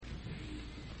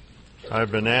I've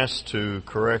been asked to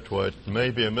correct what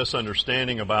may be a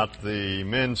misunderstanding about the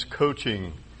men's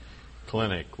coaching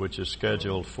clinic, which is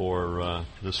scheduled for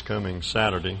this coming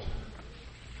Saturday.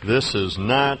 This is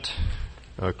not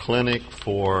a clinic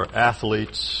for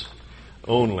athletes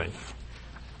only.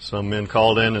 Some men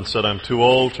called in and said, I'm too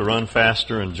old to run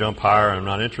faster and jump higher. I'm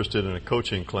not interested in a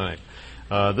coaching clinic.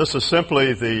 This is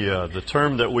simply the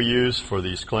term that we use for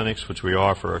these clinics, which we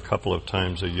offer a couple of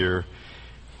times a year,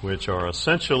 which are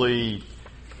essentially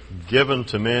given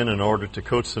to men in order to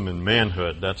coach them in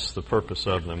manhood. That's the purpose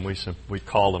of them. We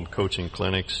call them coaching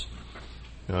clinics.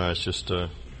 It's just a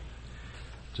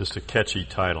catchy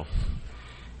title.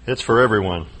 It's for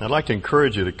everyone. I'd like to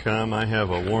encourage you to come. I have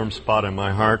a warm spot in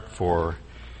my heart for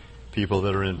people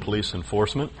that are in police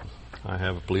enforcement. I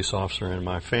have a police officer in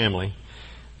my family.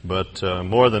 But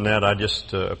more than that, I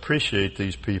just appreciate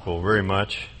these people very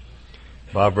much.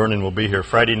 Bob Vernon will be here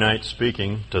Friday night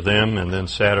speaking to them, and then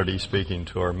Saturday speaking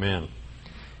to our men.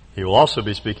 He will also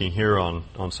be speaking here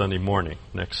on Sunday morning,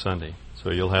 next Sunday. So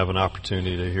you'll have an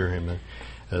opportunity to hear him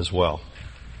as well.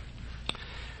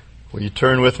 Will you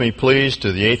turn with me, please,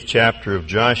 to the 8th chapter of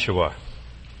Joshua?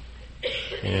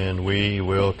 And we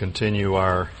will continue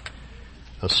our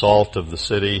assault of the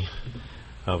city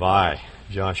of Ai.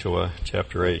 Joshua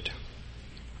chapter 8.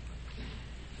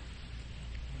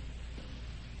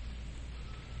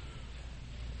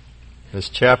 This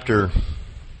chapter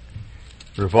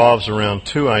revolves around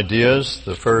two ideas.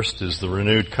 The first is the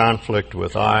renewed conflict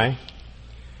with Ai,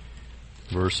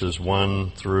 verses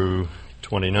 1 through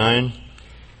 29.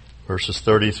 Verses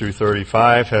 30 through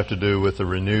 35 have to do with the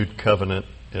renewed covenant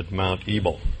at Mount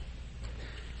Ebal.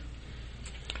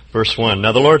 Verse 1,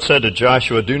 Now the Lord said to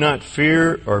Joshua, Do not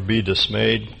fear or be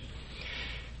dismayed.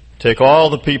 Take all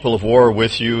the people of war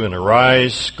with you and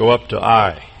arise, go up to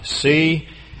Ai. See,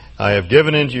 I have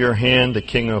given into your hand the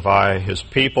king of Ai, his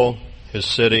people, his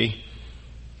city,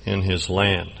 and his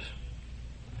land.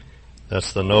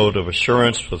 That's the note of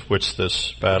assurance with which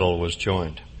this battle was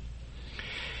joined.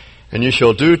 And you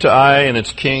shall do to Ai and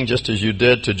its king just as you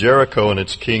did to Jericho and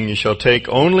its king. You shall take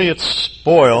only its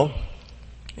spoil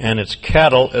and its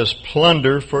cattle as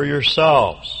plunder for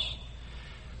yourselves.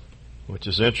 Which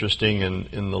is interesting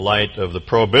in the light of the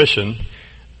prohibition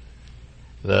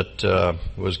that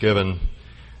was given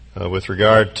with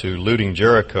regard to looting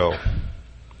Jericho.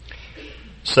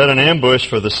 Set an ambush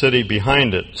for the city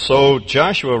behind it. So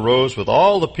Joshua rose with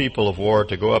all the people of war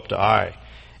to go up to Ai.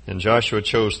 And Joshua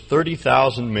chose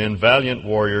 30,000 men, valiant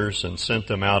warriors, and sent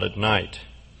them out at night.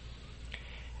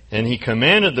 And he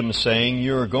commanded them, saying,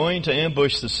 You are going to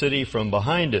ambush the city from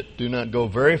behind it. Do not go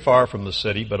very far from the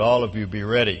city, but all of you be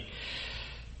ready.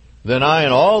 Then I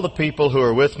and all the people who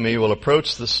are with me will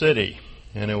approach the city.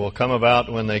 And it will come about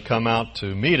when they come out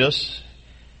to meet us,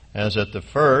 as at the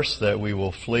first, that we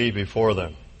will flee before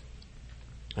them.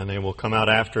 And they will come out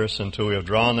after us until we have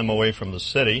drawn them away from the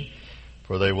city.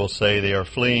 For they will say, They are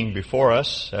fleeing before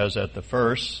us, as at the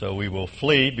first, so we will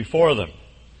flee before them.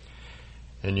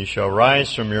 And you shall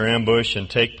rise from your ambush and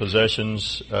take possession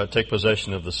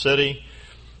of the city,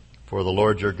 for the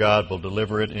Lord your God will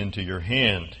deliver it into your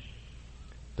hand.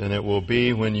 Then it will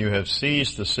be when you have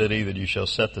seized the city that you shall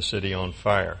set the city on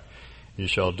fire. You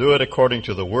shall do it according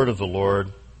to the word of the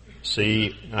Lord.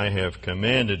 See, I have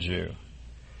commanded you.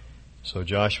 So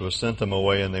Joshua sent them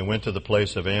away, and they went to the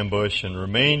place of ambush and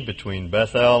remained between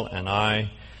Bethel and Ai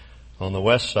on the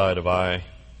west side of Ai.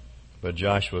 But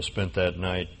Joshua spent that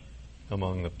night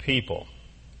among the people.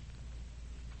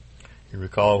 You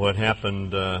recall what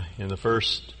happened in the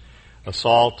first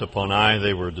assault upon Ai.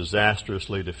 They were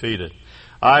disastrously defeated.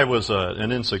 Ai was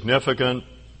an insignificant,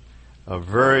 a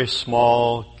very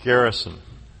small garrison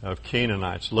of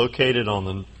Canaanites located on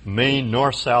the main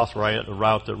north-south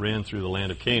route that ran through the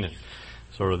land of Canaan,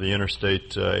 sort of the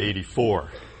Interstate 84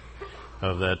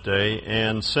 of that day.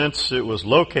 And since it was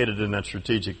located in that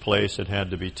strategic place, it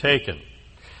had to be taken.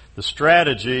 The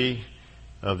strategy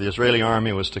of the Israeli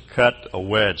army was to cut a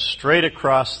wedge straight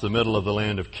across the middle of the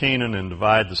land of Canaan and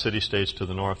divide the city-states to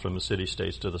the north from the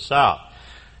city-states to the south.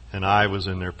 And Ai was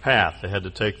in their path. They had to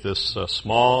take this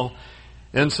small,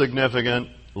 insignificant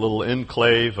little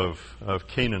enclave of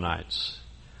Canaanites.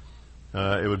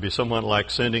 It would be somewhat like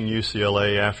sending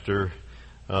UCLA after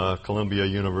Columbia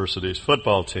University's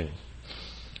football team.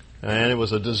 And it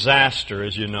was a disaster,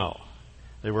 as you know.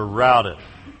 They were routed.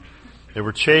 They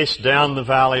were chased down the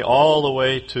valley all the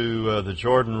way to the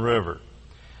Jordan River.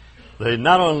 They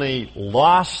not only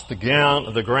lost the ground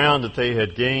that they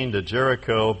had gained at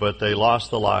Jericho, but they lost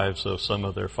the lives of some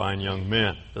of their fine young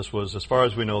men. This was, as far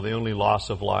as we know, the only loss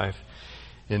of life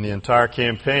in the entire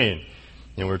campaign.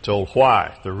 And we're told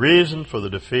why. The reason for the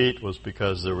defeat was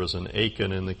because there was an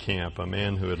Achan in the camp, a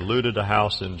man who had looted a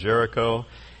house in Jericho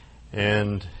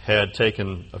and had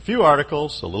taken a few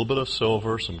articles, a little bit of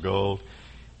silver, some gold,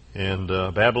 and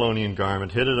a Babylonian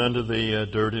garment, hid it under the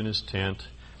dirt in his tent,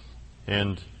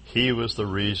 and he was the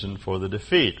reason for the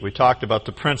defeat. We talked about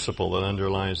the principle that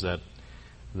underlies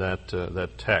that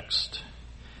text.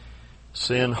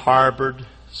 Sin harbored,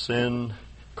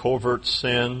 covert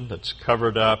sin that's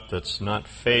covered up, that's not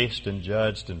faced and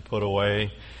judged and put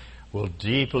away, will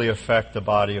deeply affect the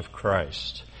body of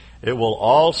Christ. It will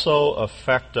also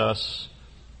affect us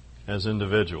as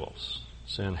individuals.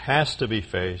 Sin has to be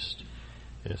faced.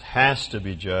 It has to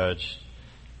be judged.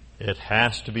 It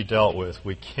has to be dealt with.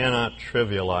 We cannot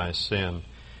trivialize sin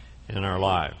in our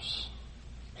lives.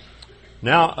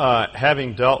 Now,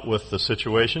 having dealt with the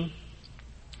situation,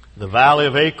 the valley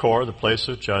of Achor, the place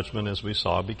of judgment, as we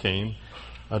saw, became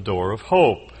a door of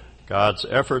hope. God's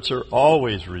efforts are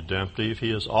always redemptive.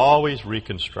 He is always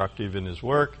reconstructive in His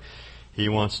work. He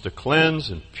wants to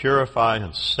cleanse and purify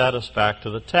and set us back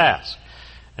to the task.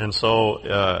 And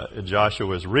so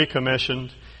Joshua is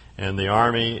recommissioned, and the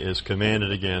army is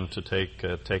commanded again to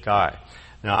take Ai.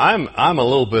 Now, I'm a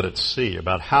little bit at sea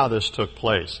about how this took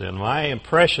place, and my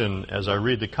impression as I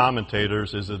read the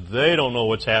commentators is that they don't know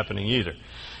what's happening either.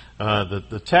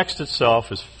 The text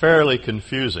itself is fairly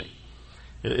confusing.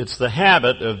 It's the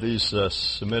habit of these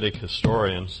Semitic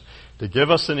historians to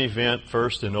give us an event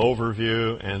first in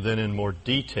overview and then in more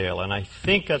detail. And I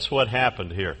think that's what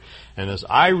happened here. And as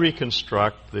I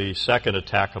reconstruct the second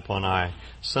attack upon Ai,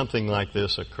 something like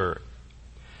this occurred.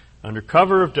 Under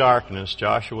cover of darkness,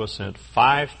 Joshua sent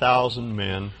 5,000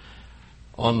 men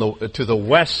to the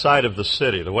west side of the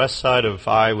city. The west side of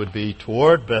Ai would be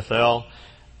toward Bethel.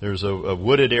 There's a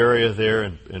wooded area there,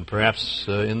 and perhaps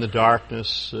in the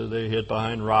darkness they hid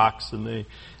behind rocks, and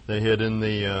they hid in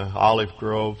the olive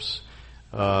groves.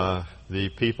 The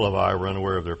people of Ai were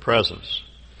unaware of their presence.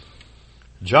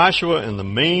 Joshua and the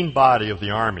main body of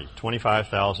the army,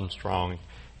 25,000 strong,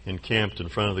 encamped in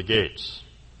front of the gates.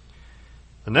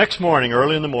 The next morning,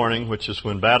 early in the morning, which is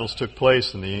when battles took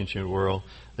place in the ancient world,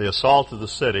 they assaulted the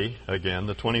city again,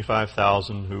 the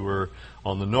 25,000 who were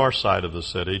on the north side of the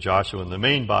city, Joshua and the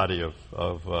main body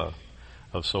of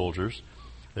soldiers.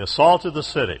 They assaulted the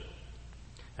city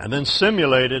and then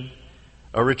simulated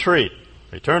a retreat.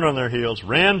 They turned on their heels,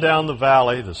 ran down the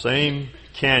valley, the same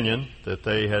canyon that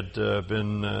they had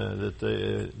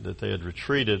that they had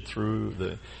retreated through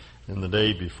in the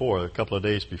day before, a couple of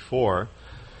days before.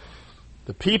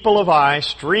 The people of Ai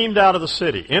streamed out of the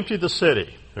city, emptied the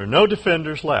city. There are no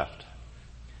defenders left.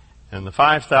 And the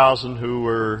 5,000 who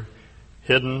were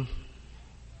hidden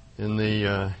in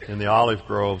the olive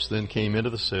groves then came into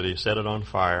the city, set it on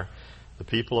fire. The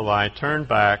people of Ai turned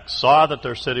back, saw that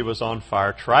their city was on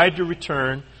fire, tried to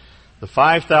return. The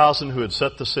 5,000 who had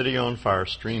set the city on fire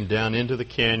streamed down into the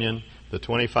canyon. The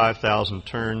 25,000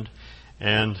 turned,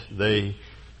 and they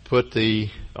put the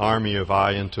army of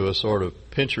Ai into a sort of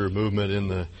pincher movement in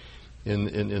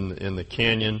the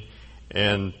canyon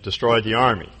and destroyed the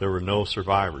army. There were no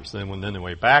survivors. Then they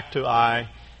went back to Ai,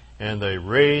 and they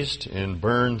razed and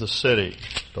burned the city.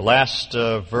 The last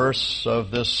verse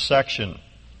of this section,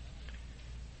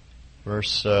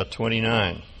 verse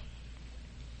 29.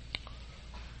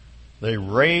 They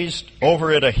raised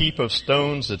over it a heap of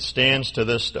stones that stands to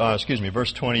this,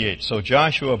 verse 28. So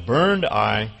Joshua burned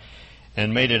Ai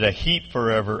and made it a heap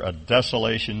forever, a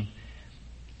desolation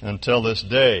until this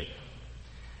day.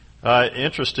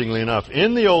 Interestingly enough,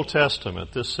 in the Old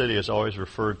Testament, this city is always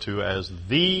referred to as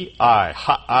the Ai,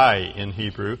 Ha'ai in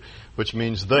Hebrew, which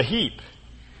means the heap.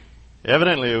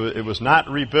 Evidently, it was not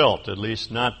rebuilt, at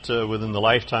least not within the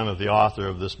lifetime of the author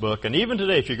of this book. And even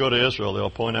today, if you go to Israel,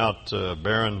 they'll point out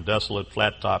barren, desolate,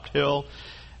 flat-topped hill,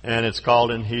 and it's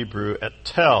called in Hebrew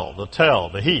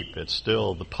the heap. It's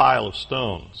still the pile of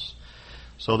stones.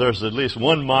 So there's at least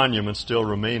one monument still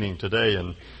remaining today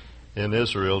in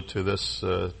Israel to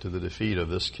the defeat of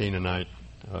this Canaanite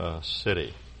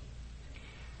city.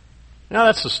 Now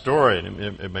that's the story,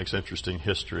 and it makes interesting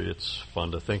history. It's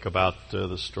fun to think about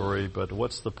the story, but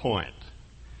what's the point?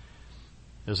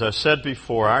 As I've said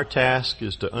before, our task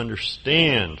is to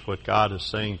understand what God is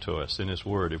saying to us in His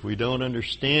Word. If we don't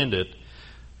understand it,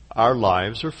 our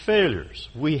lives are failures.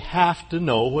 We have to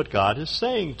know what God is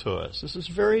saying to us. This is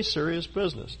very serious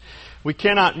business. We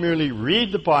cannot merely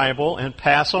read the Bible and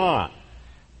pass on.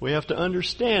 We have to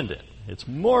understand it. It's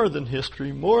more than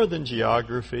history, more than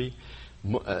geography.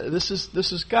 This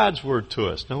is God's Word to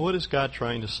us. Now, what is God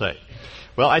trying to say?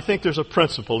 Well, I think there's a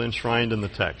principle enshrined in the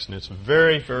text, and it's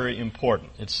very, very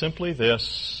important. It's simply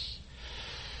this.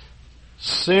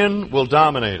 Sin will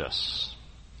dominate us.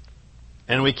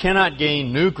 And we cannot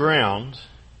gain new ground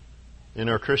in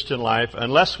our Christian life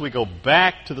unless we go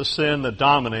back to the sin that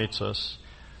dominates us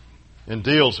and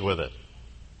deals with it.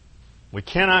 We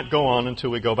cannot go on until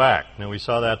we go back. Now, we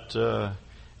saw that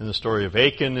in the story of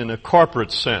Achan in a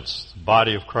corporate sense. The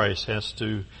body of Christ has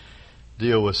to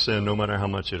deal with sin no matter how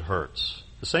much it hurts.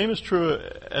 The same is true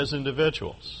as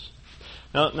individuals.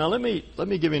 Now let me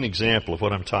give you an example of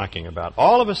what I'm talking about.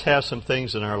 All of us have some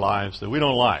things in our lives that we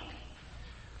don't like.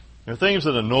 There are things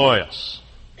that annoy us,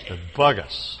 that bug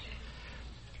us.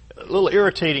 Little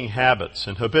irritating habits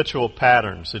and habitual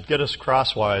patterns that get us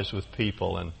crosswise with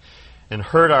people and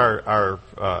hurt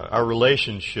our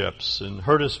relationships and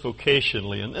hurt us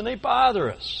vocationally, and they bother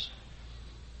us.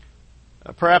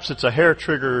 Perhaps it's a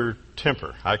hair-trigger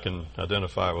temper. I can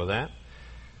identify with that.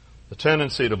 The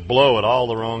tendency to blow at all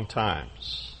the wrong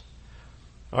times.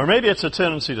 Or maybe it's a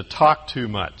tendency to talk too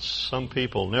much. Some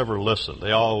people never listen.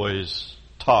 They always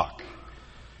talk.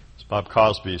 As Bob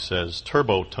Cosby says,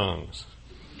 turbo tongues.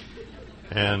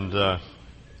 And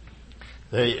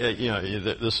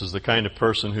this is the kind of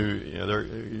person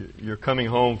who, you're coming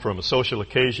home from a social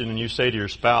occasion and you say to your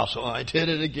spouse, "Oh, I did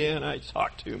it again. I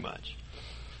talked too much."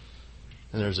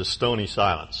 And there's a stony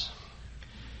silence.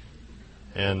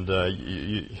 And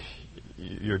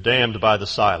you're damned by the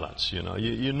silence. You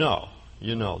know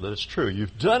that it's true.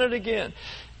 You've done it again.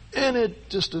 And it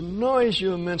just annoys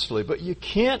you immensely. But you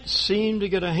can't seem to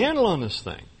get a handle on this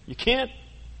thing. You can't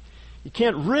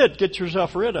get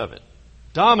yourself rid of it.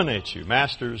 Dominates you,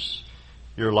 masters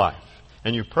your life.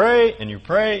 And you pray and you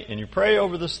pray and you pray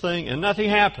over this thing and nothing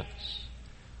happens.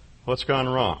 What's gone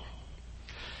wrong?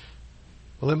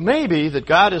 Well, it may be that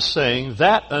God is saying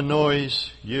that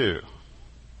annoys you.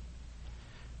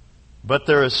 But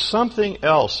there is something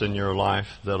else in your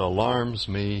life that alarms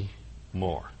me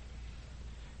more.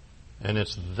 And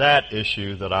it's that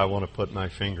issue that I want to put my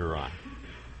finger on.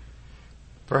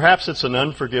 Perhaps it's an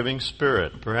unforgiving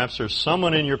spirit. Perhaps there's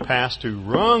someone in your past who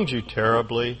wronged you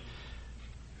terribly,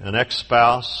 an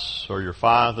ex-spouse or your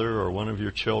father or one of your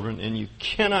children, and you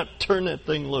cannot turn that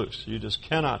thing loose. You just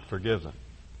cannot forgive them.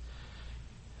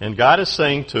 And God is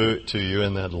saying to you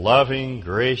in that loving,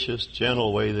 gracious,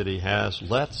 gentle way that He has,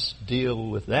 let's deal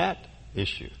with that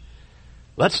issue.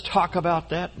 Let's talk about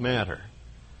that matter.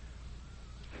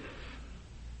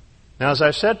 Now, as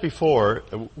I've said before,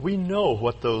 we know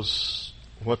what those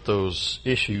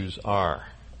issues are.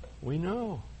 We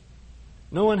know.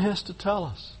 No one has to tell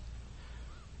us.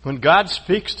 When God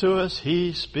speaks to us,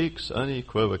 He speaks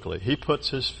unequivocally. He puts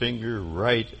His finger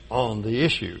right on the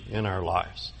issue in our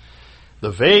lives. The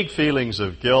vague feelings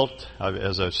of guilt,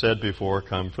 as I've said before,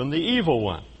 come from the evil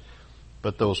one.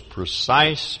 But those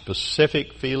precise,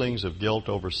 specific feelings of guilt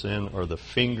over sin are the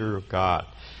finger of God.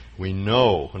 We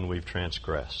know when we've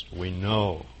transgressed. We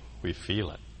know. We feel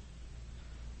it.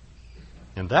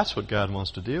 And that's what God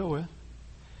wants to deal with.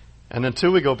 And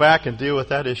until we go back and deal with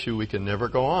that issue, we can never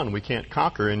go on. We can't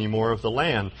conquer any more of the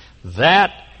land.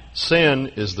 That sin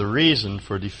is the reason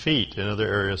for defeat in other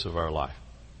areas of our life.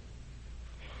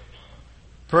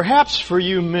 Perhaps for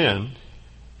you men,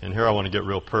 and here I want to get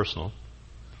real personal,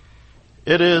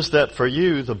 it is that for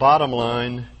you the bottom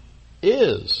line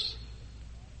is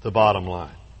the bottom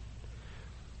line.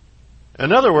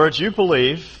 In other words, you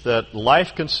believe that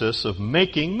life consists of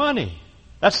making money.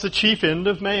 That's the chief end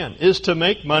of man, is to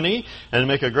make money and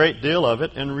make a great deal of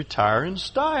it and retire in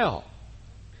style.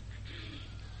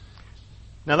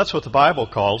 Now that's what the Bible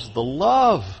calls the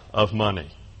love of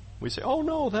money. We say, oh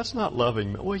no, that's not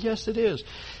loving. Well, yes it is.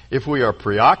 If we are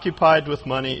preoccupied with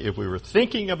money, if we were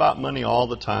thinking about money all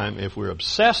the time, if we're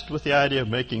obsessed with the idea of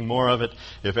making more of it,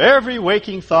 if every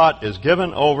waking thought is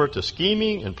given over to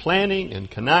scheming and planning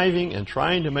and conniving and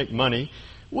trying to make money,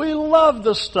 we love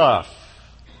the stuff.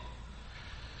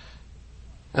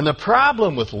 And the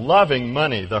problem with loving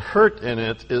money, the hurt in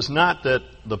it, is not that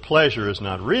the pleasure is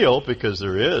not real, because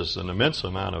there is an immense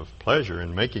amount of pleasure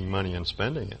in making money and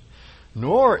spending it.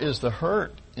 Nor is the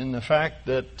hurt in the fact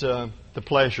that the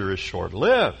pleasure is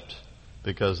short-lived,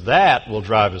 because that will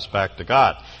drive us back to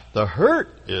God. The hurt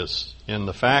is in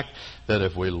the fact that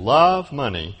if we love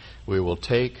money, we will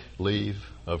take leave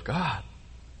of God.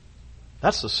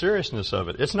 That's the seriousness of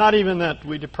it. It's not even that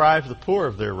we deprive the poor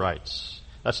of their rights.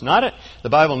 That's not it. The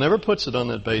Bible never puts it on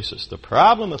that basis. The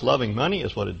problem with loving money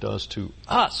is what it does to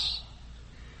us.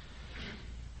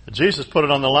 Jesus put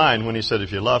it on the line when He said,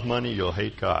 if you love money, you'll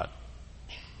hate God.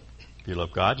 If you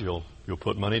love God, you'll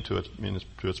put money to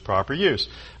its proper use.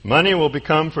 Money will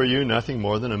become for you nothing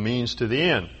more than a means to the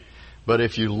end. But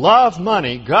if you love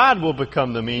money, God will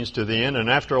become the means to the end,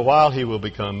 and after a while He will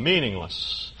become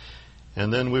meaningless.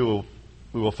 And then we will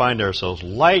we will find ourselves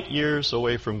light years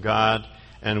away from God,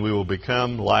 and we will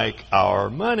become like our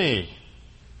money.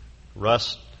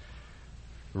 Rust-ridden,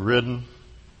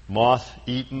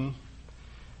 moth-eaten,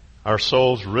 our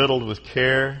souls riddled with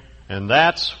care, and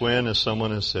that's when, as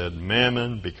someone has said,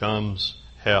 mammon becomes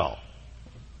hell.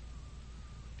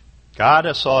 God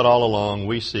has saw it all along,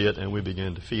 we see it, and we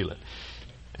begin to feel it.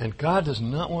 And God does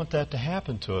not want that to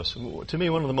happen to us. To me,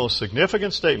 one of the most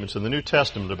significant statements in the New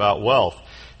Testament about wealth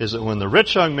is that when the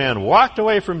rich young man walked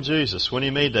away from Jesus, when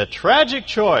he made that tragic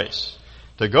choice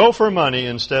to go for money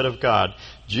instead of God,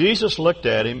 Jesus looked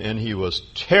at him and he was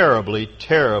terribly,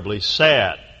 terribly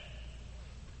sad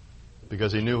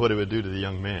because he knew what it would do to the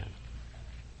young man.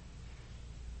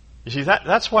 You see,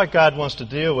 that's why God wants to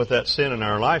deal with that sin in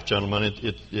our life, gentlemen.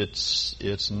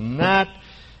 It's not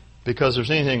because there's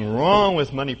anything wrong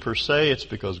with money per se. It's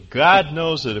because God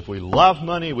knows that if we love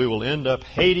money, we will end up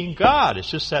hating God. It's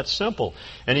just that simple.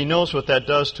 And He knows what that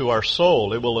does to our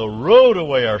soul. It will erode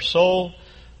away our soul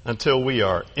until we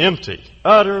are empty,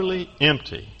 utterly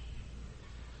empty.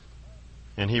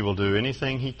 And He will do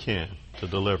anything He can to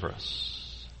deliver us.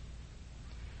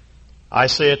 I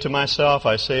say it to myself.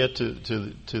 I say it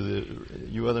to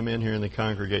you other men here in the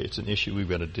congregation. It's an issue we've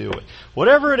got to deal with.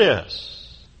 Whatever it is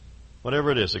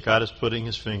that God is putting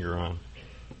His finger on,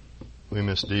 we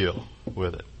must deal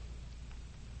with it.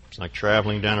 It's like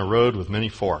traveling down a road with many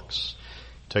forks.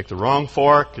 Take the wrong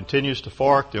fork, continues to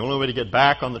fork. The only way to get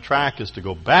back on the track is to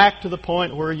go back to the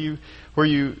point where you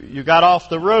got off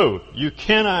the road. You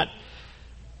cannot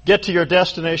get to your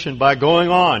destination by going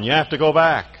on. You have to go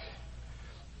back.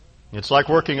 It's like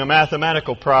working a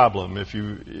mathematical problem. If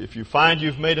you find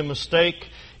you've made a mistake,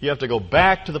 you have to go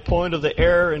back to the point of the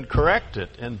error and correct it.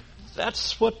 And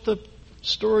that's what the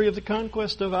story of the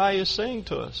conquest of Ai is saying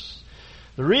to us.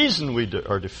 The reason we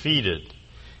are defeated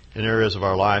in areas of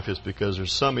our life is because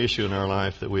there's some issue in our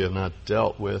life that we have not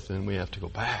dealt with, and we have to go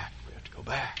back. We have to go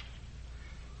back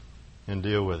and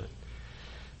deal with it.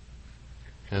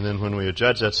 And then when we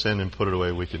judge that sin and put it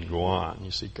away, we can go on.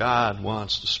 You see, God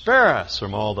wants to spare us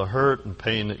from all the hurt and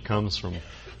pain that comes from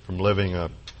living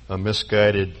a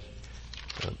misguided,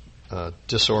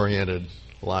 disoriented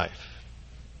life.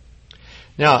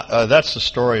 Now, that's the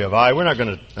story of Ai. We're not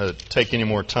going to take any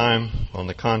more time on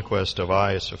the conquest of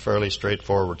Ai. It's a fairly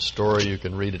straightforward story. You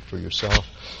can read it for yourself.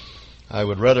 I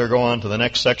would rather go on to the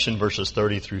next section, verses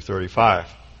 30 through 35.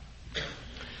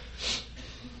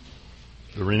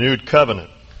 The renewed covenant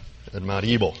at Mount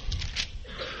Ebal.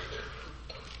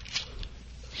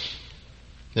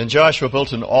 Then Joshua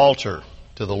built an altar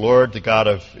to the Lord, the God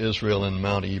of Israel, in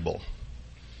Mount Ebal.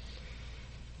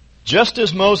 Just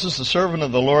as Moses, the servant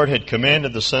of the Lord, had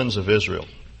commanded the sons of Israel,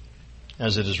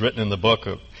 as it is written in the book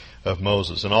of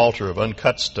Moses, an altar of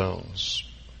uncut stones.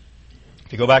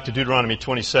 If you go back to Deuteronomy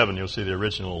 27, you'll see the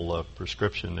original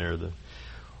prescription there. The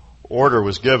order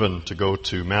was given to go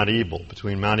to Mount Ebal,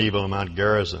 between Mount Ebal and Mount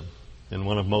Gerizim, in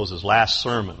one of Moses' last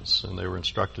sermons, and they were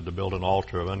instructed to build an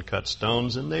altar of uncut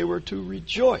stones, and they were to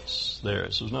rejoice there.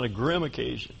 This was not a grim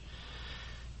occasion.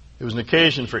 It was an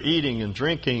occasion for eating and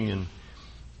drinking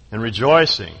and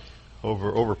rejoicing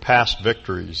over past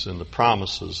victories and the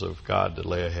promises of God that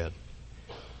lay ahead.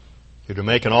 You're to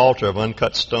make an altar of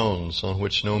uncut stones on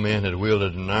which no man had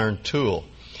wielded an iron tool.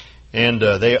 And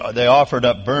they offered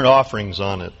up burnt offerings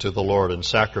on it to the Lord and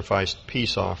sacrificed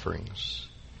peace offerings.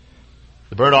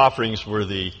 The burnt offerings were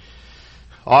the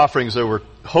offerings that were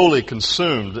wholly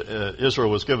consumed. Israel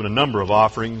was given a number of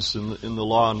offerings in the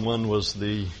law, and one was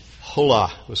the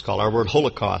Holah, it was called. Our word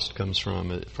Holocaust comes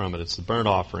from it. It's the burnt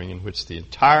offering in which the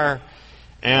entire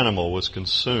animal was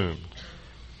consumed.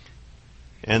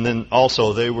 And then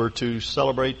also they were to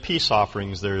celebrate peace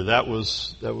offerings there. That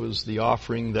was the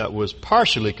offering that was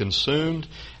partially consumed,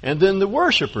 and then the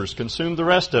worshipers consumed the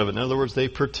rest of it. In other words, they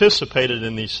participated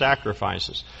in these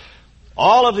sacrifices.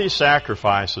 All of these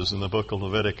sacrifices in the book of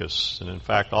Leviticus, and in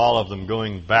fact all of them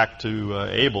going back to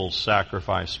Abel's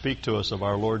sacrifice, speak to us of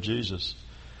our Lord Jesus,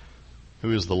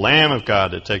 who is the Lamb of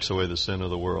God that takes away the sin of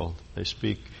the world. They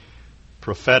speak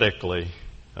prophetically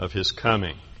of His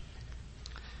coming.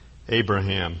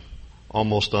 Abraham,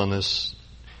 almost on this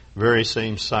very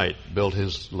same site, built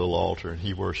his little altar, and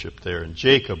he worshipped there. And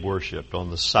Jacob worshipped on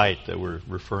the site that we're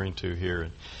referring to here,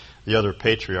 and the other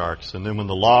patriarchs. And then when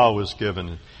the law was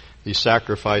given, these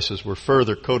sacrifices were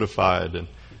further codified, and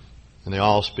they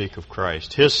all speak of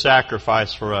Christ. His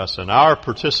sacrifice for us, and our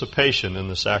participation in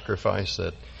the sacrifice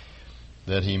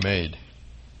that He made.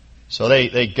 So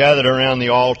they gathered around the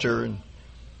altar, and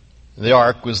the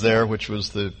ark was there, which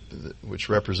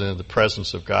represented the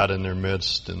presence of God in their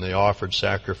midst, and they offered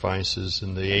sacrifices,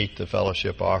 and they ate the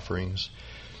fellowship offerings.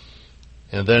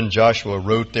 And then Joshua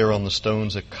wrote there on the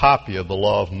stones a copy of the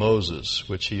law of Moses,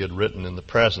 which he had written in the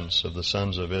presence of the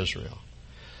sons of Israel.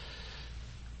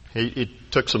 He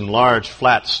took some large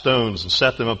flat stones and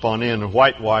set them up on end and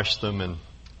whitewashed them in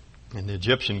the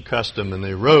Egyptian custom, and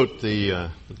they wrote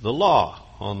the law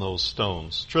on those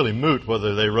stones. It's really moot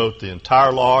whether they wrote the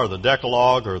entire law or the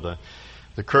Decalogue or the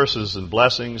curses and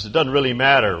blessings. It doesn't really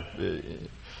matter.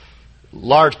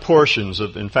 Large portions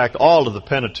of, in fact, all of the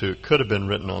Pentateuch could have been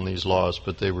written on these laws,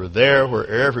 but they were there where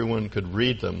everyone could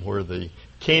read them, where the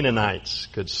Canaanites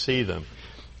could see them,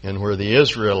 and where the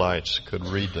Israelites could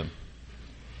read them.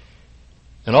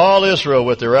 And all Israel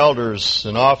with their elders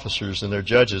and officers and their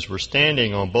judges were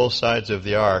standing on both sides of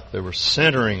the ark. They were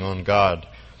centering on God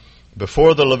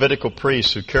before the Levitical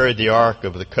priests who carried the ark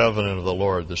of the covenant of the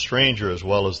Lord, the stranger as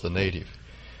well as the native.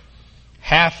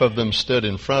 Half of them stood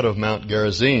in front of Mount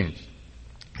Gerizim,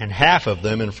 and half of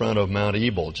them in front of Mount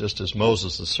Ebal, just as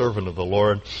Moses, the servant of the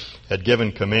Lord, had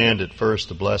given command at first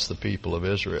to bless the people of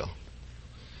Israel.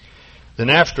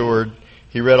 Then afterward,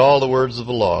 he read all the words of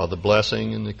the law, the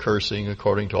blessing and the cursing,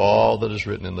 according to all that is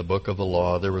written in the book of the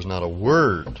law. There was not a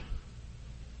word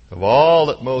of all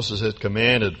that Moses had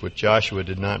commanded which Joshua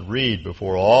did not read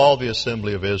before all the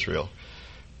assembly of Israel,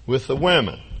 with the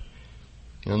women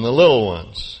and the little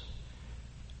ones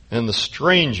and the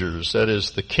strangers, that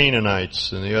is, the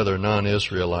Canaanites and the other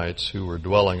non-Israelites who were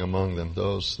dwelling among them,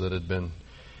 those that had been,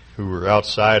 who were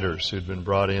outsiders, who had been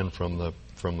brought in from the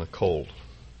cold.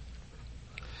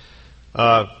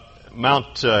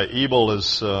 Mount Ebal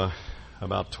is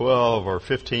about 12 or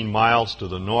 15 miles to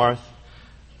the north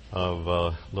of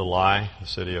Little Ai, the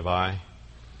city of Ai.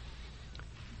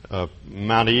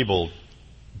 Mount Ebal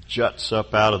juts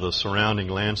up out of the surrounding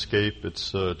landscape.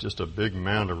 It's just a big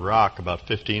mound of rock, about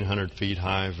 1,500 feet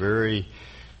high.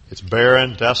 It's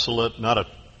barren, desolate,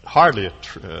 hardly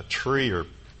a tree or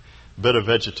bit of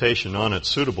vegetation on it,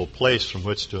 suitable place from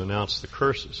which to announce the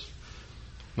curses.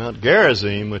 Mount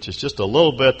Gerizim, which is just a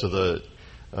little bit to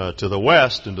the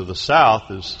west and to the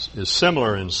south, is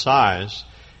similar in size.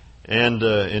 And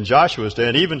in Joshua's day,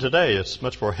 and even today, it's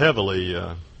much more heavily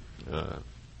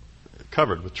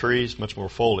covered with trees, much more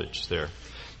foliage there.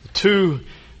 The two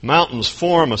mountains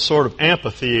form a sort of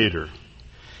amphitheater.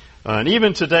 And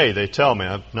even today, they tell me,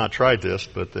 I've not tried this,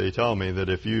 but they tell me that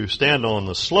if you stand on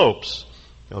the slopes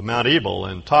of Mount Ebal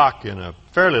and talk in a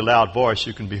fairly loud voice,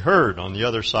 you can be heard on the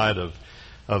other side of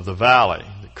the valley.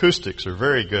 The acoustics are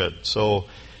very good. So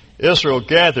Israel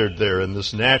gathered there in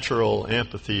this natural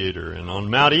amphitheater. And on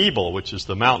Mount Ebal, which is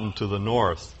the mountain to the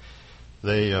north,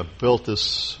 they built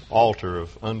this altar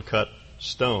of uncut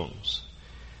stones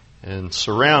and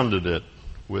surrounded it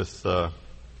with the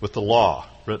law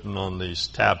written on these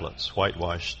tablets,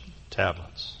 whitewashed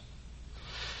tablets.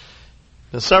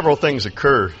 Now, several things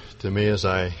occur to me as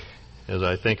I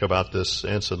think about this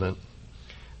incident.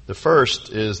 The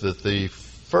first is that the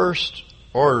first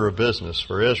order of business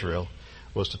for Israel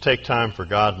was to take time for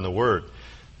God and the Word.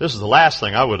 This is the last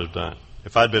thing I would have done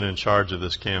if I'd been in charge of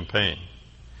this campaign.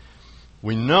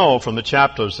 We know from the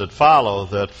chapters that follow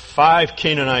that 5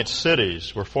 Canaanite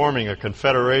cities were forming a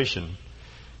confederation.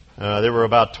 They were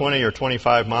about 20 or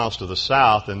 25 miles to the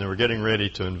south, and they were getting ready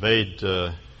to invade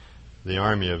the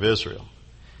army of Israel.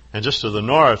 And just to the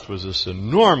north was this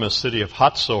enormous city of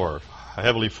Hatzor, a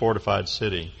heavily fortified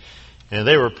city. And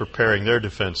they were preparing their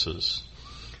defenses.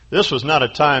 This was not a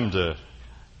time to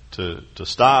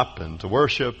stop and to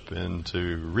worship and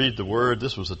to read the Word.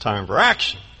 This was a time for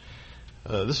action.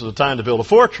 This was a time to build a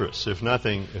fortress, if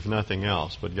nothing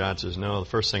else. But God says, no, the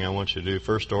first thing I want you to do,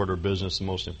 first order of business, the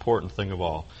most important thing of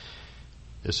all,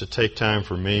 is to take time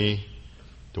for me,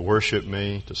 to worship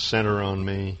me, to center on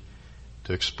me,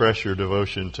 to express your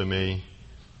devotion to me,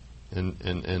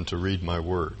 and to read my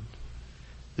Word.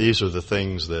 These are the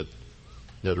things that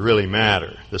really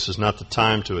matter. This is not the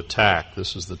time to attack.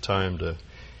 This is the time to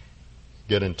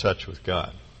get in touch with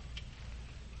God.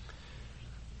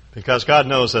 Because God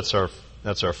knows that's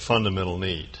our fundamental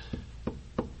need.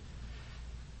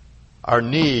 Our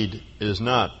need is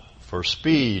not for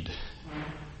speed,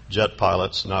 jet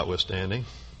pilots notwithstanding.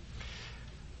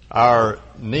 Our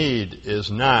need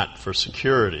is not for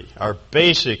security. Our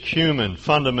basic human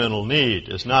fundamental need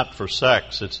is not for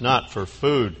sex. It's not for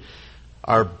food.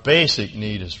 Our basic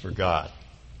need is for God.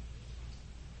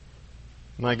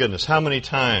 My goodness, how many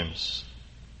times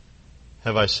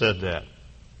have I said that?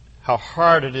 How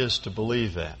hard it is to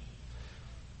believe that.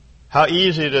 How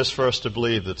easy it is for us to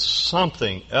believe that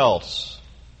something else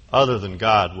other than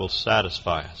God will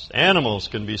satisfy us. Animals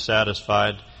can be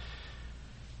satisfied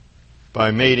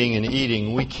by mating and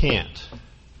eating. We can't.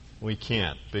 We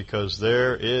can't, because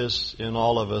there is in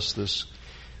all of us this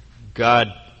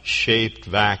God-shaped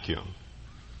vacuum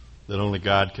that only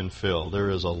God can fill. There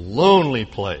is a lonely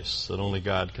place that only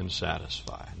God can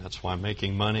satisfy. And that's why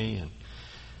making money and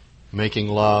making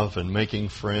love and making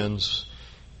friends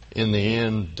in the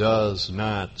end does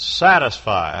not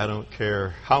satisfy. I don't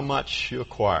care how much you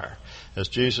acquire. As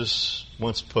Jesus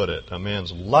once put it, a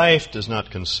man's life does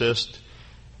not consist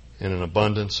in an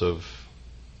abundance of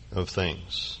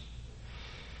things.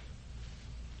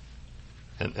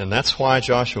 And that's why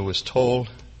Joshua was told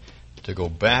to go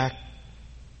back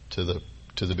to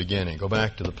the beginning, go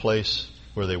back to the place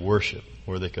where they worship,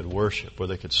 where they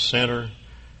could center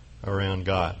around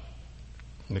God.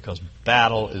 Because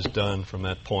battle is done from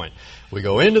that point. We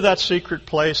go into that secret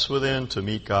place within to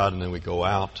meet God, and then we go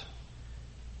out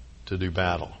to do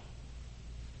battle.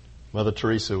 Mother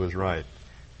Teresa was right.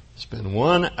 Spend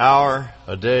 1 hour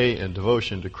a day in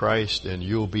devotion to Christ and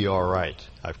you'll be all right.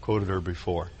 I've quoted her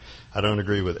before. I don't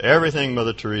agree with everything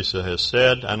Mother Teresa has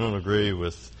said. I don't agree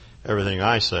with everything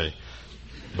I say.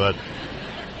 But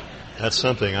that's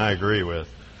something I agree with.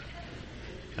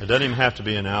 It doesn't even have to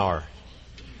be an hour.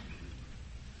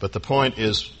 But the point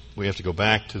is, we have to go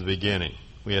back to the beginning.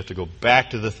 We have to go back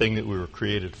to the thing that we were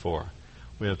created for.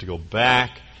 We have to go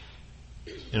back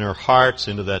in our hearts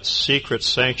into that secret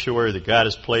sanctuary that God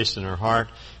has placed in our heart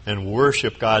and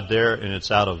worship God there. And it's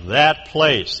out of that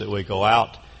place that we go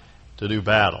out to do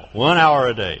battle. 1 hour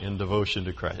a day in devotion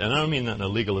to Christ. And I don't mean that in a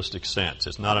legalistic sense.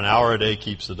 It's not an hour a day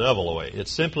keeps the devil away.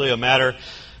 It's simply a matter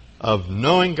of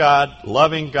knowing God,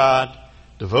 loving God,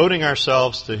 devoting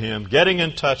ourselves to Him, getting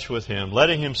in touch with Him,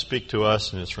 letting Him speak to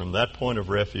us, and it's from that point of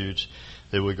refuge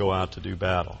that we go out to do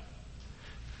battle.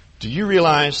 Do you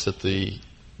realize that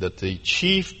the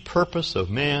chief purpose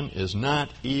of man is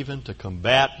not even to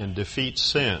combat and defeat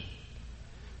sin?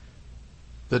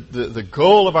 The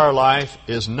goal of our life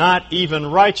is not even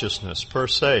righteousness per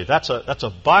se. That's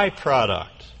a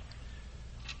byproduct.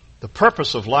 The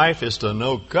purpose of life is to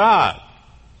know God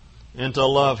and to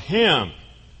love Him.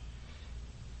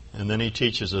 And then He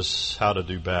teaches us how to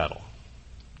do battle.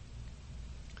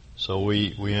 So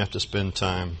we have to spend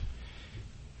time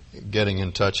getting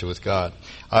in touch with God.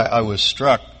 I was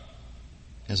struck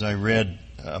as I read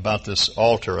about this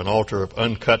altar, an altar of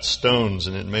uncut stones,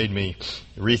 and it made me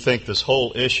rethink this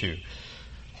whole issue.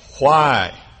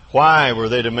 Why? Why were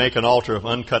they to make an altar of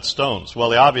uncut stones? Well,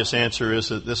 the obvious answer is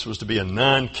that this was to be a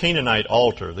non-Canaanite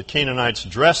altar. The Canaanites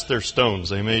dressed their stones.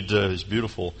 They made these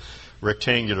beautiful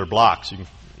rectangular blocks. You can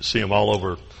see them all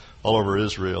over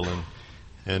Israel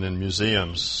and in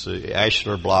museums. The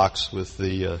ashlar blocks with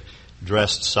the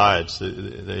dressed sides.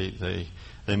 They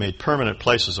made permanent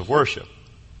places of worship.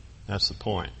 That's the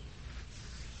point.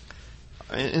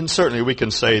 And certainly we can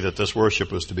say that this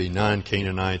worship was to be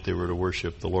non-Canaanite. They were to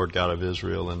worship the Lord God of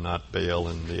Israel and not Baal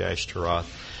and the Ashtaroth.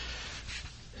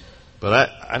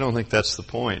 But I don't think that's the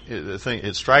point.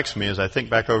 It strikes me as I think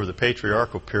back over the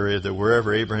patriarchal period that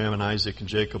wherever Abraham and Isaac and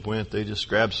Jacob went, they just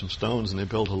grabbed some stones and they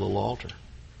built a little altar.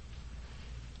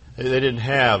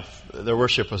 Their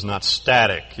worship was not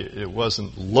static. It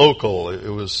wasn't local.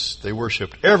 They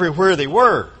worshipped everywhere they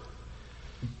were.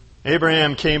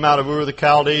 Abraham came out of Ur of the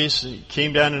Chaldees. He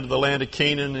came down into the land of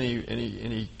Canaan, and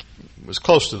he was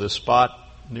close to this spot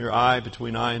near Ai,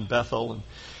 between Ai and Bethel. And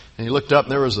he looked up,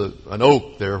 and there was an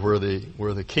oak there where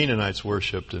the Canaanites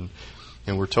worshipped. And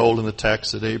we're told in the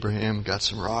text that Abraham got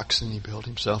some rocks and he built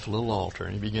himself a little altar,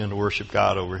 and he began to worship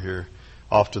God over here,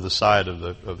 off to the side of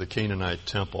the Canaanite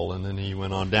temple. And then he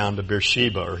went on down to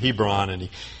Beersheba or Hebron, and he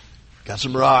got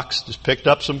some rocks, just picked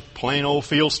up some plain old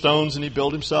field stones, and he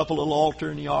built himself a little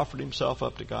altar, and he offered himself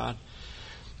up to God.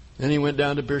 Then he went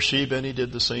down to Beersheba, and he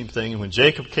did the same thing. And when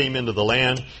Jacob came into the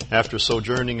land after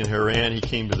sojourning in Haran, he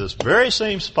came to this very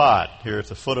same spot here at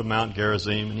the foot of Mount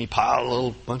Gerizim, and he piled a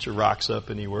little bunch of rocks up,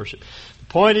 and he worshiped. The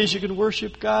point is, you can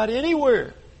worship God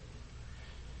anywhere.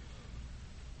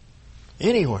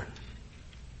 Anywhere.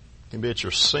 It can be at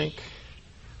your sink,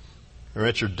 or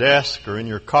at your desk, or in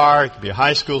your car. You could be a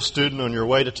high school student on your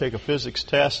way to take a physics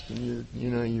test, and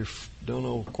you don't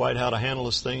know quite how to handle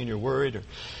this thing, and you're worried,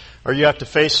 or you have to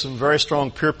face some very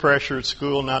strong peer pressure at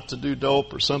school not to do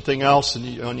dope or something else,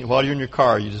 and while you're in your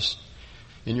car,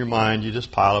 in your mind, you just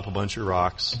pile up a bunch of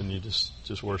rocks, and you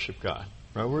just worship God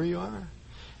right where you are,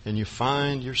 and you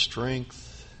find your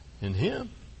strength in Him.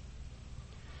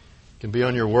 It can be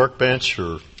on your workbench,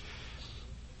 or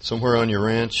somewhere on your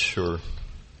ranch, or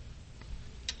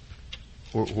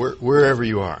wherever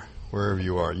you are,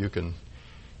 you can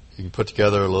put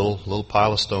together a little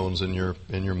pile of stones in your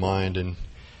mind, and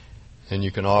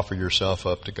you can offer yourself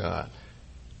up to God.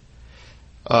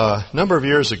 A number of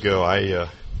years ago, I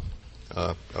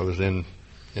was in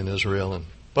Israel, and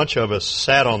bunch of us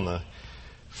sat on the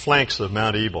flanks of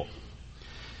Mount Ebal.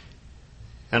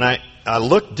 And I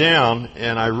looked down,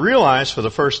 and I realized for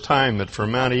the first time that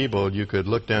from Mount Ebal you could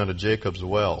look down to Jacob's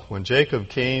well. When Jacob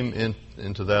came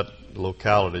into that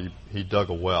locality, he dug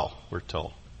a well, we're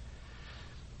told.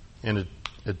 And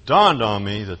it dawned on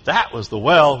me that that was the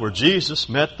well where Jesus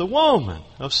met the woman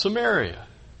of Samaria.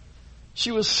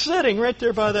 She was sitting right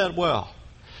there by that well.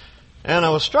 And I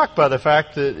was struck by the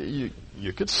fact that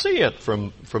you could see it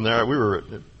from there.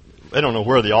 I don't know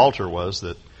where the altar was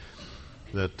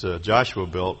that Joshua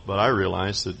built, but I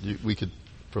realized that we could,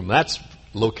 from that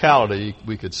locality,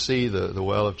 we could see the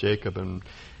well of Jacob, and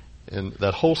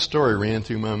that whole story ran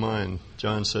through my mind.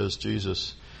 John says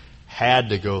Jesus had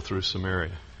to go through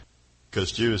Samaria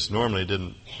because Jews normally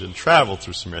didn't travel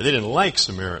through Samaria. They didn't like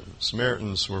Samaritans.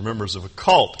 Samaritans were members of a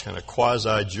cult, kind of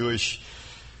quasi-Jewish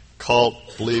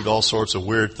cult, believed all sorts of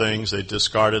weird things. They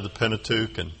discarded the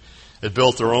Pentateuch and had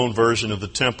built their own version of the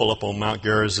temple up on Mount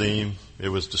Gerizim. It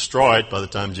was destroyed by the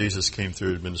time Jesus came through.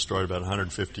 It had been destroyed about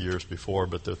 150 years before,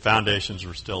 but the foundations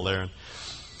were still there.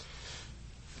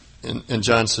 And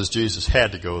John says Jesus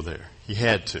had to go there. He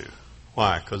had to.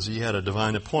 Why? Because he had a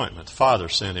divine appointment. The Father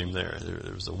sent him there.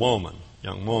 There was a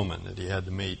young woman that he had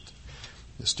to meet.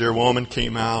 This dear woman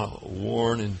came out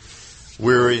worn and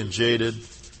weary and jaded,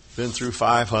 been through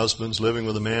 5 husbands, living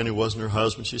with a man who wasn't her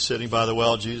husband. She's sitting by the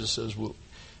well. Jesus says, will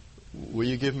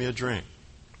you give me a drink?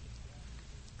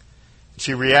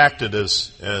 She reacted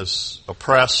as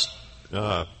oppressed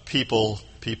people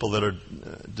that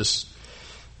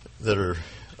are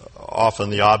often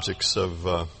the objects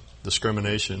of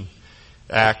discrimination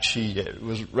act. She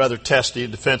was rather testy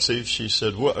and defensive. She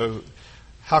said,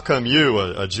 how come you,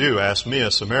 a Jew, asked me,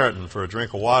 a Samaritan, for a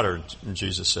drink of water? And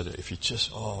Jesus said,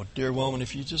 dear woman,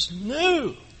 if you just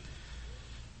knew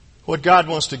what God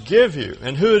wants to give you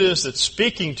and who it is that's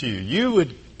speaking to you, you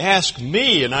would ask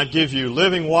me and I'd give you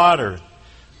living water.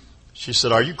 She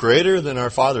said, are you greater than our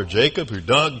father Jacob who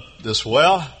dug this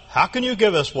well? How can you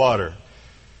give us water?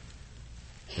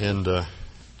 And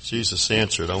Jesus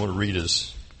answered. I want to read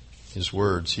his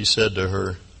words. He said to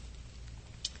her,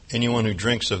 anyone who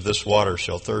drinks of this water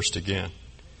shall thirst again.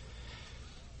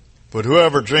 But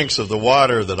whoever drinks of the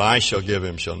water that I shall give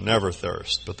him shall never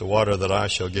thirst. But the water that I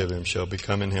shall give him shall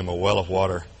become in him a well of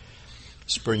water,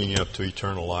 springing up to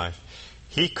eternal life.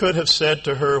 He could have said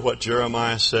to her what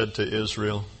Jeremiah said to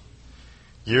Israel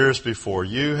years before.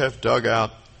 You have dug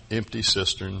out empty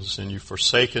cisterns and you've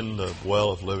forsaken the well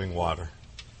of living water.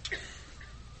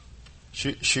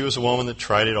 She was a woman that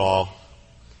tried it all.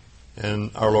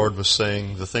 And our Lord was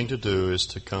saying the thing to do is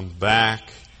to come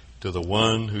back to the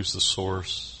one who's the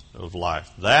source of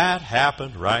life. That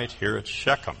happened right here at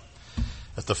Shechem,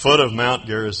 at the foot of Mount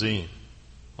Gerizim,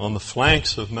 on the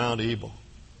flanks of Mount Ebal.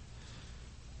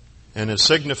 And it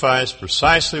signifies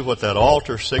precisely what that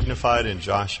altar signified in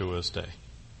Joshua's day.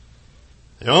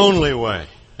 The only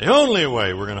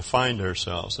way we're going to find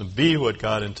ourselves and be what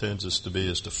God intends us to be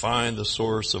is to find the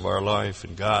source of our life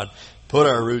in God, put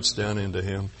our roots down into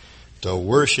Him, to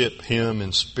worship Him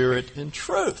in spirit and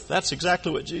truth. That's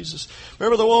exactly what Jesus...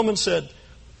 Remember the woman said,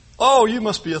 oh, you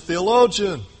must be a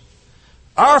theologian.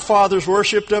 Our fathers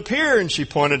worshipped up here. And she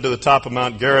pointed to the top of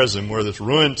Mount Gerizim where this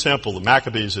ruined temple, the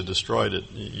Maccabees had destroyed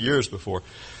it years before.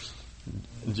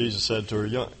 And Jesus said to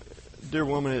her, dear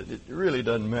woman, it really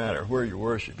doesn't matter where you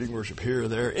worship. You can worship here or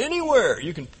there, anywhere.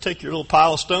 You can take your little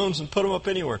pile of stones and put them up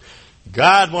anywhere.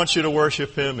 God wants you to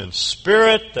worship Him in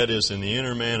spirit, that is, in the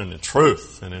inner man, and in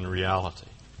truth and in reality.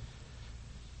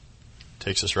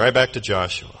 Takes us right back to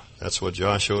Joshua. That's what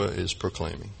Joshua is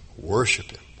proclaiming. Worship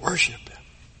Him. Worship Him.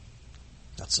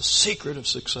 That's the secret of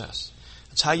success.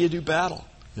 That's how you do battle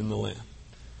in the land.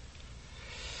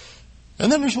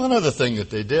 And then there's one other thing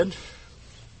that they did.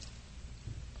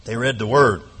 They read the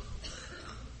Word.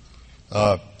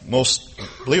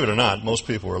 Believe it or not, most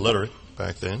people were illiterate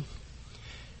back then.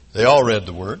 They all read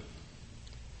the Word.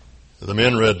 The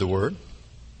men read the Word.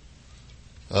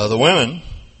 The women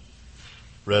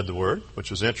read the Word,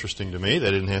 which was interesting to me.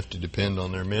 They didn't have to depend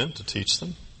on their men to teach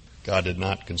them. God did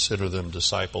not consider them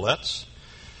disciplettes.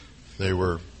 They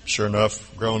were, sure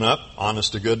enough, grown up,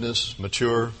 honest to goodness,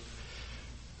 mature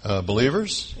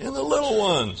believers. And the little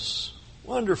ones,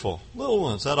 wonderful, little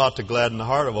ones. That ought to gladden the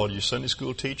heart of all you Sunday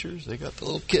school teachers. They got the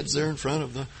little kids there in front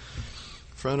of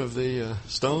the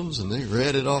stones, and they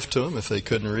read it off to them if they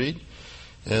couldn't read.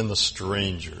 And the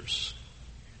strangers,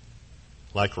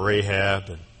 like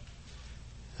Rahab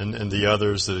and the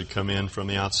others that had come in from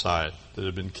the outside, that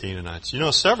had been Canaanites. You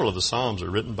know, several of the Psalms are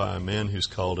written by a man who's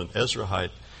called an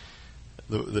Ezrahite.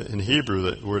 In Hebrew,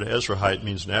 the word Ezrahite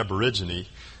means an aborigine.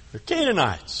 They're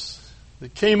Canaanites.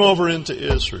 that came over into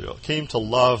Israel, came to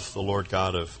love the Lord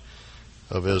God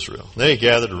of Israel. They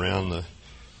gathered around the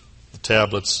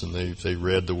tablets and they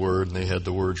read the Word and they had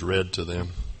the words read to them.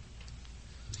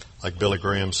 Like Billy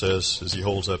Graham says as he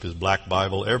holds up his black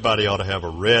Bible, everybody ought to have a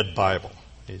red Bible,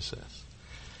 he says,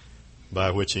 by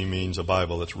which he means a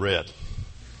Bible that's red,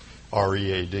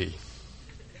 R-E-A-D.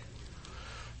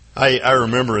 I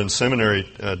remember in seminary,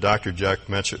 Dr. Jack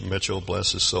Mitchell,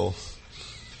 bless his soul,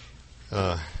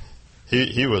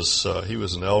 he was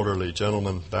an elderly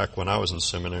gentleman back when I was in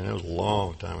seminary, and it was a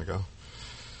long time ago.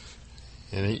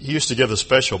 And he used to give the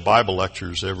special Bible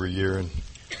lectures every year, and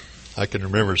I can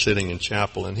remember sitting in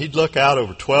chapel, and he'd look out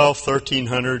over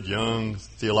 1,300 young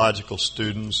theological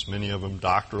students, many of them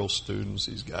doctoral students.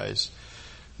 These guys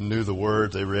knew the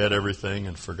Word, they read everything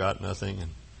and forgot nothing.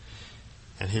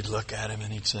 And he'd look at him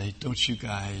and he'd say, "Don't you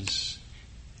guys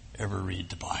ever read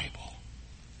the Bible?"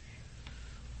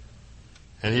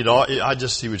 And he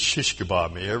would shish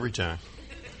kebab me every time.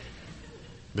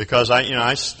 Because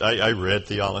I read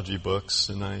theology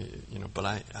books but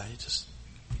I just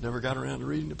never got around to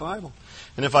reading the Bible.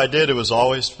 And if I did, it was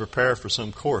always to prepare for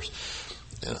some course.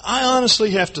 And I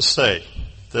honestly have to say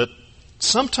that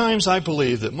sometimes I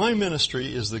believe that my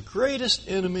ministry is the greatest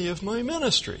enemy of my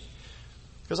ministry.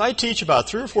 Because I teach about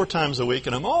 3 or 4 times a week,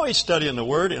 and I'm always studying the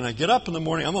Word, and I get up in the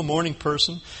morning, I'm a morning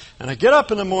person, and I get up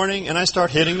in the morning and I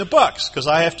start hitting the books, because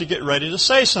I have to get ready to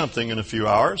say something in a few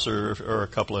hours or a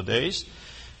couple of days.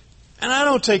 And I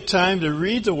don't take time to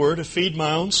read the Word to feed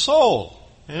my own soul.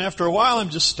 And after a while, I'm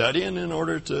just studying in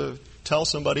order to tell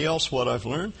somebody else what I've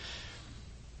learned.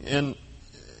 And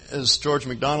as George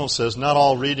MacDonald says, not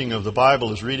all reading of the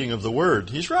Bible is reading of the Word.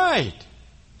 He's right.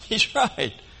 He's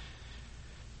right.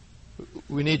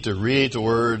 We need to read the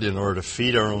Word in order to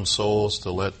feed our own souls,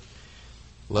 to let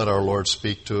our Lord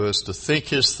speak to us, to think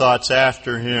His thoughts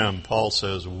after Him. Paul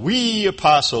says, we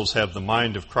apostles have the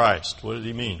mind of Christ. What did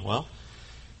he mean? Well,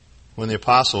 when the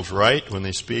apostles write, when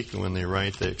they speak, and when they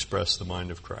write, they express the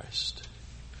mind of Christ.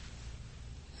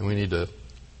 And we need to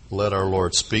let our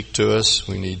Lord speak to us.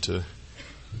 We need to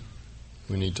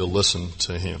listen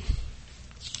to Him.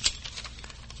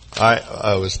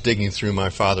 I was digging through my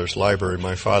father's library.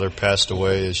 My father passed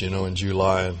away, as you know, in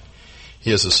July, and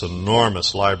he has this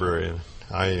enormous library.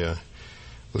 I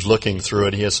was looking through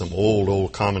it. He has some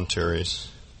old commentaries.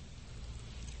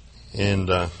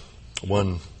 And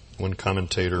one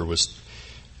commentator was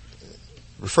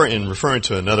referring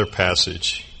to another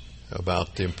passage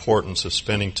about the importance of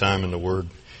spending time in the Word,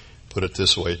 put it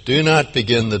this way: do not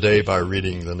begin the day by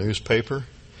reading the newspaper.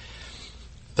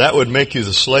 That would make you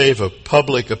the slave of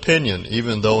public opinion,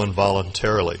 even though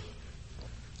involuntarily.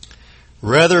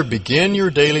 Rather, begin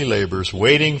your daily labors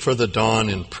waiting for the dawn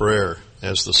in prayer,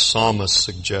 as the psalmist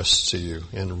suggests to you,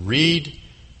 and read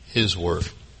His Word.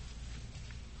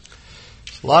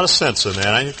 A lot of sense in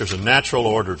that. I think there's a natural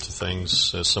order to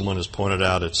things. As someone has pointed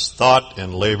out, it's thought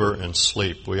and labor and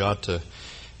sleep. We ought to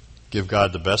give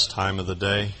God the best time of the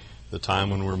day, the time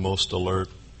when we're most alert.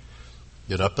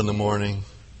 Get up in the morning,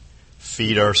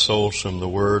 feed our souls from the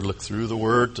Word, look through the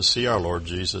Word to see our Lord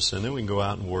Jesus, and then we can go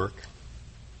out and work.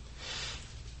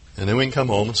 And then we can come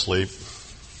home and sleep.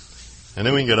 And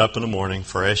then we can get up in the morning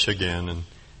fresh again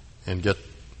and get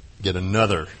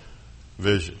another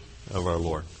vision of our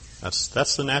Lord.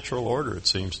 That's the natural order, it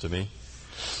seems to me.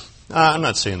 I'm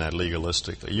not saying that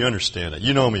legalistically. You understand it.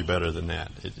 You know me better than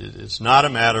that. It's not a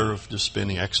matter of just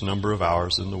spending X number of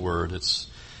hours in the Word. It's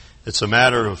a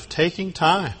matter of taking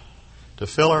time to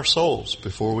fill our souls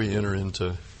before we enter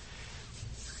into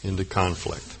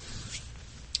conflict.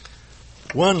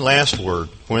 One last word.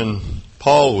 When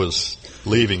Paul was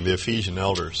leaving the Ephesian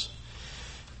elders,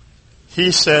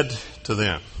 he said to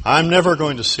them, I'm never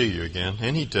going to see you again.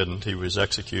 And he didn't. He was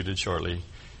executed shortly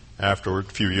afterward,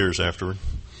 a few years afterward.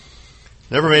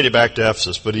 Never made it back to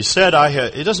Ephesus. But he said,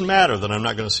 it doesn't matter that I'm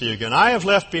not going to see you again. I have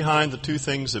left behind the 2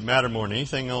 things that matter more than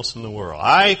anything else in the world.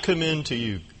 I commend to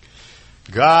you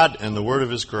God and the word of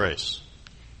His grace.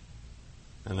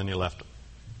 And then he left them.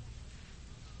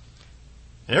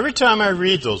 And every time I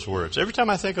read those words, every time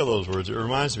I think of those words, it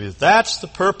reminds me that that's the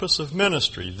purpose of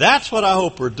ministry. That's what I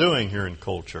hope we're doing here in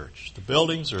Cold Church. The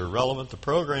buildings are irrelevant, the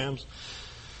programs,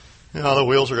 the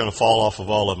wheels are going to fall off of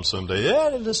all of them someday. Yeah,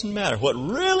 it doesn't matter. What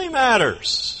really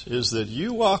matters is that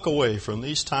you walk away from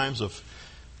these times of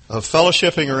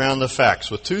fellowshipping around the facts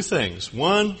with 2 things.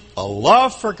 One, a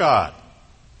love for God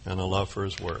and a love for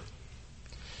His Word.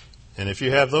 And if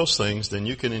you have those things, then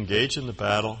you can engage in the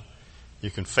battle. You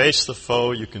can face the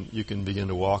foe. You can begin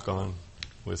to walk on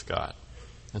with God.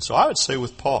 And so I would say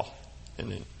with Paul,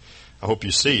 and I hope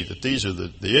you see that these are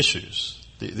the issues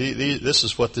This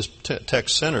is what this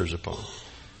text centers upon.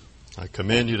 I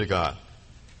commend you to God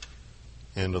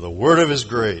and to the word of His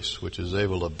grace, which is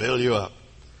able to build you up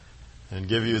and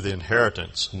give you the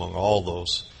inheritance among all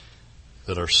those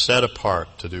that are set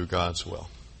apart to do God's will.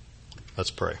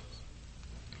 Let's pray.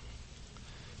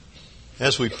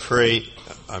 As we pray,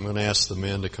 I'm going to ask the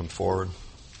men to come forward.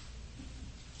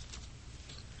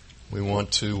 We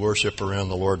want to worship around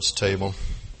the Lord's table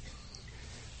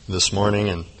this morning,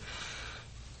 and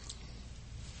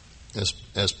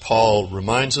as Paul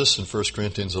reminds us in 1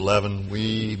 Corinthians 11,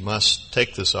 we must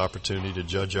take this opportunity to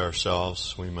judge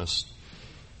ourselves. We must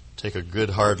take a good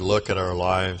hard look at our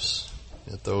lives,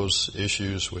 at those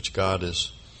issues which God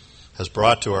has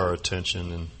brought to our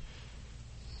attention,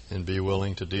 and be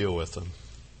willing to deal with them.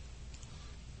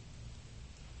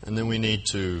 And then we need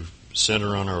to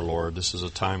center on our Lord. This is a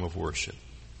time of worship.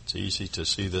 It's easy to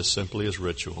see this simply as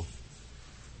ritual.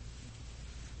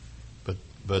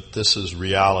 But this is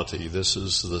reality. This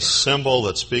is the symbol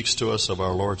that speaks to us of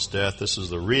our Lord's death. This is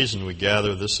the reason we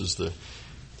gather. This is the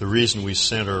reason we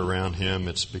center around Him.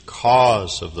 It's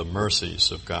because of the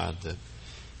mercies of God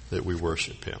that we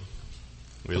worship Him.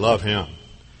 We love Him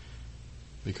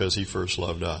because He first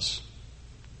loved us.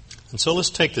 And so let's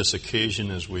take this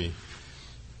occasion as we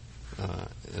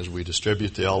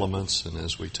distribute the elements and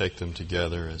as we take them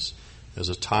together as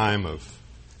a time of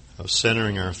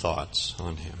centering our thoughts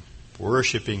on Him,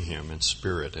 worshiping Him in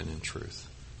spirit and in truth.